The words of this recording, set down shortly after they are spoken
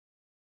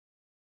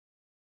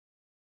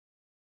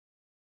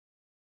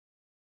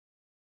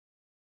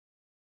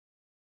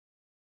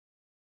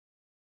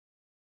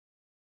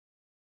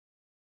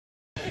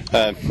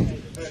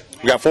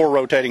We've got 4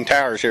 rotating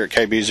towers here at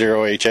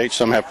KB0HH.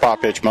 Some have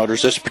prop hitch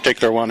motors. This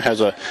particular one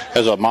has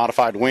a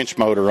modified winch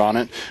motor on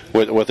it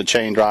with a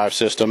chain drive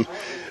system.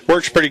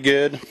 Works pretty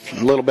good.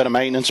 A little bit of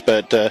maintenance,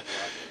 but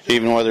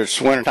even whether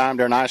it's wintertime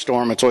during an ice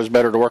storm, it's always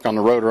better to work on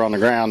the rotor on the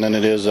ground than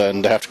it is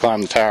to have to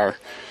climb the tower.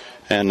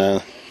 And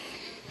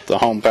the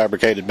home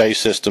fabricated base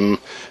system,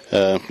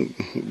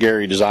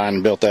 Gary designed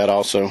and built that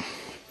also.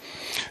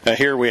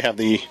 Here we have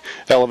the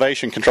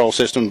elevation control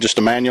system, just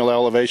a manual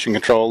elevation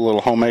control, a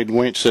little homemade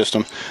winch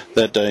system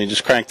that you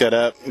just crank that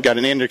up. Got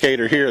an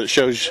indicator here that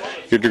shows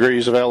your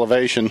degrees of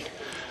elevation,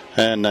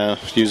 and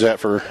use that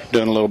for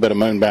doing a little bit of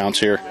moon bounce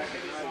here.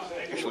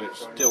 Actually,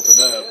 it's tilted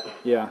up.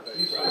 Yeah,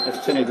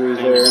 that's 10 degrees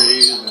there.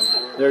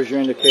 There's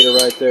your indicator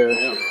right there,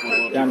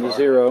 down to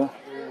 0.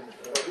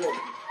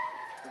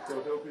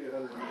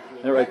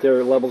 That right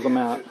there levels them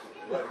out.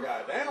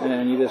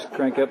 And you just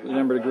crank up the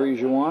number of degrees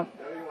you want.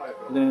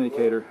 An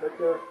indicator.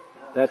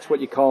 That's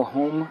what you call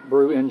home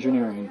brew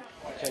engineering.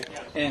 Okay.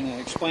 And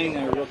explain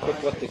real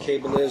quick what the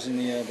cable is and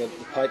the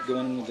pipe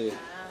going into the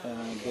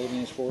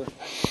building is for.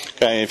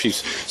 Okay, if you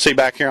see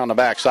back here on the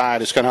back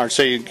side, it's kind of hard to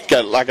see. You've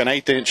got like an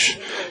 1/8"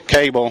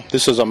 cable.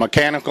 This is a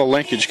mechanical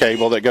linkage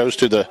cable that goes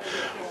to the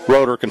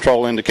rotor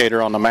control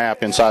indicator on the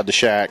map inside the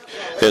shack.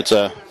 It's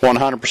a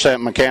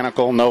 100%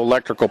 mechanical, no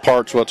electrical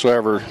parts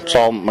whatsoever. It's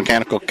all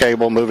mechanical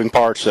cable, moving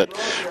parts that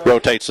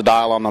rotates the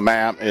dial on the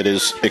map. It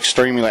is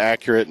extremely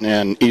accurate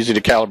and easy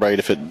to calibrate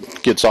if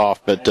it gets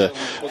off, but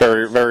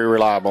very, very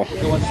reliable.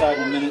 We'll go inside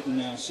in a minute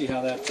and see how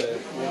that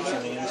works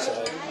on the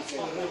inside.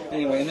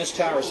 Anyway, and this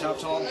tower is how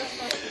tall?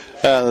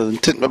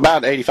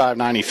 About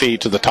 85-90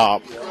 feet to the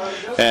top.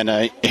 And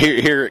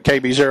here at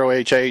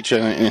KB0HH,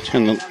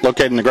 and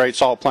located in the Great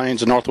Salt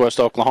Plains of northwest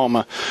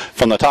Oklahoma,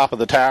 from the top of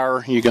the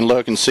tower you can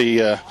look and see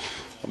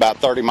about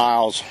 30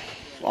 miles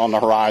on the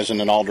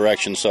horizon in all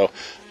directions. So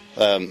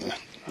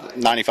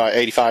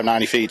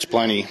 85-90 feet is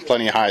plenty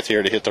of height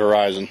here to hit the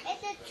horizon.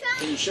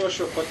 Can you show us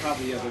real quick how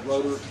the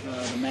rotor,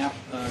 the map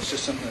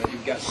system that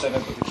you've got set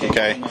up with the cable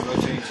okay. and the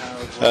rotating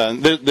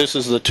tower? This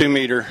is the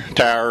 2-meter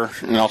tower,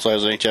 and also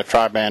has an HF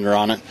tri-bander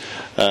on it.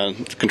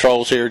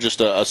 Controls here,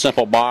 just a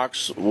simple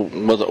box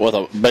with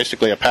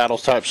basically a paddle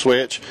type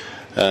switch.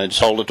 Just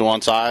hold it to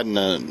one side and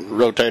the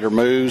rotator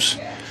moves.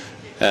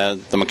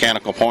 The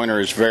mechanical pointer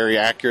is very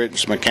accurate.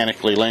 It's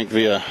mechanically linked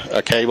via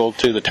a cable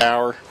to the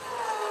tower.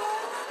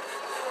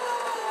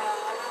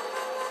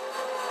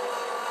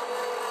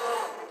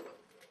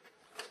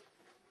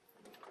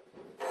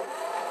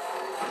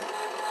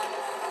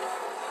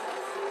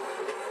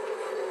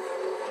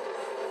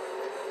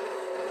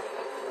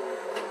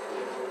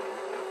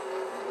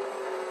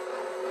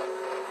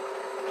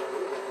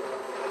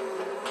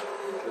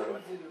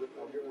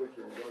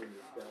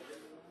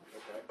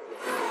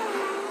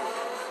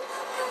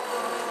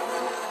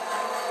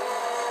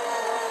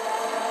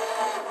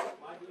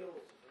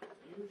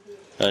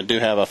 Do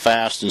have a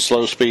fast and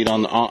slow speed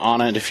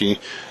on it. If you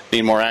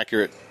need more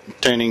accurate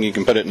tuning, you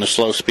can put it in the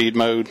slow speed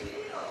mode.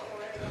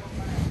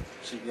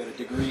 So you've got a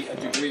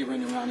degree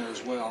running around there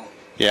as well.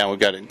 Yeah, we've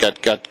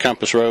got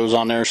compass rose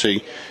on there, so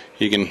you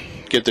can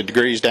get the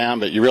degrees down,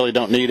 but you really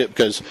don't need it,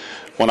 because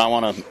when I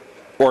want to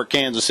work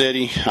Kansas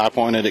City, I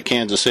point it at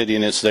Kansas City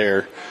and it's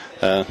there.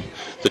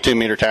 The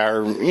 2-meter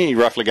tower, you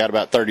roughly got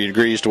about 30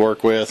 degrees to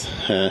work with.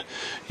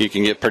 You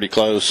can get pretty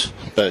close,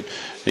 but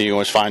you can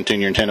always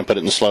fine-tune your antenna, put it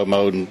in the slow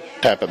mode, and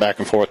tap it back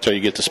and forth till you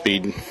get the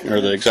speed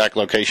or the exact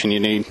location you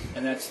need.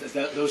 And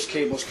those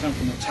cables come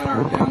from the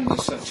tower down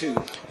this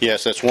tube?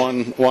 Yes, that's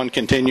one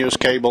continuous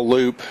cable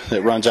loop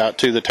that runs out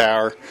to the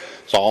tower.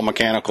 It's all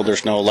mechanical.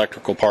 There's no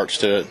electrical parts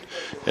to it.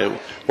 It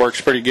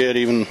works pretty good,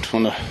 even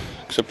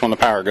except when the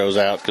power goes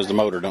out, because the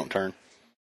motor don't turn.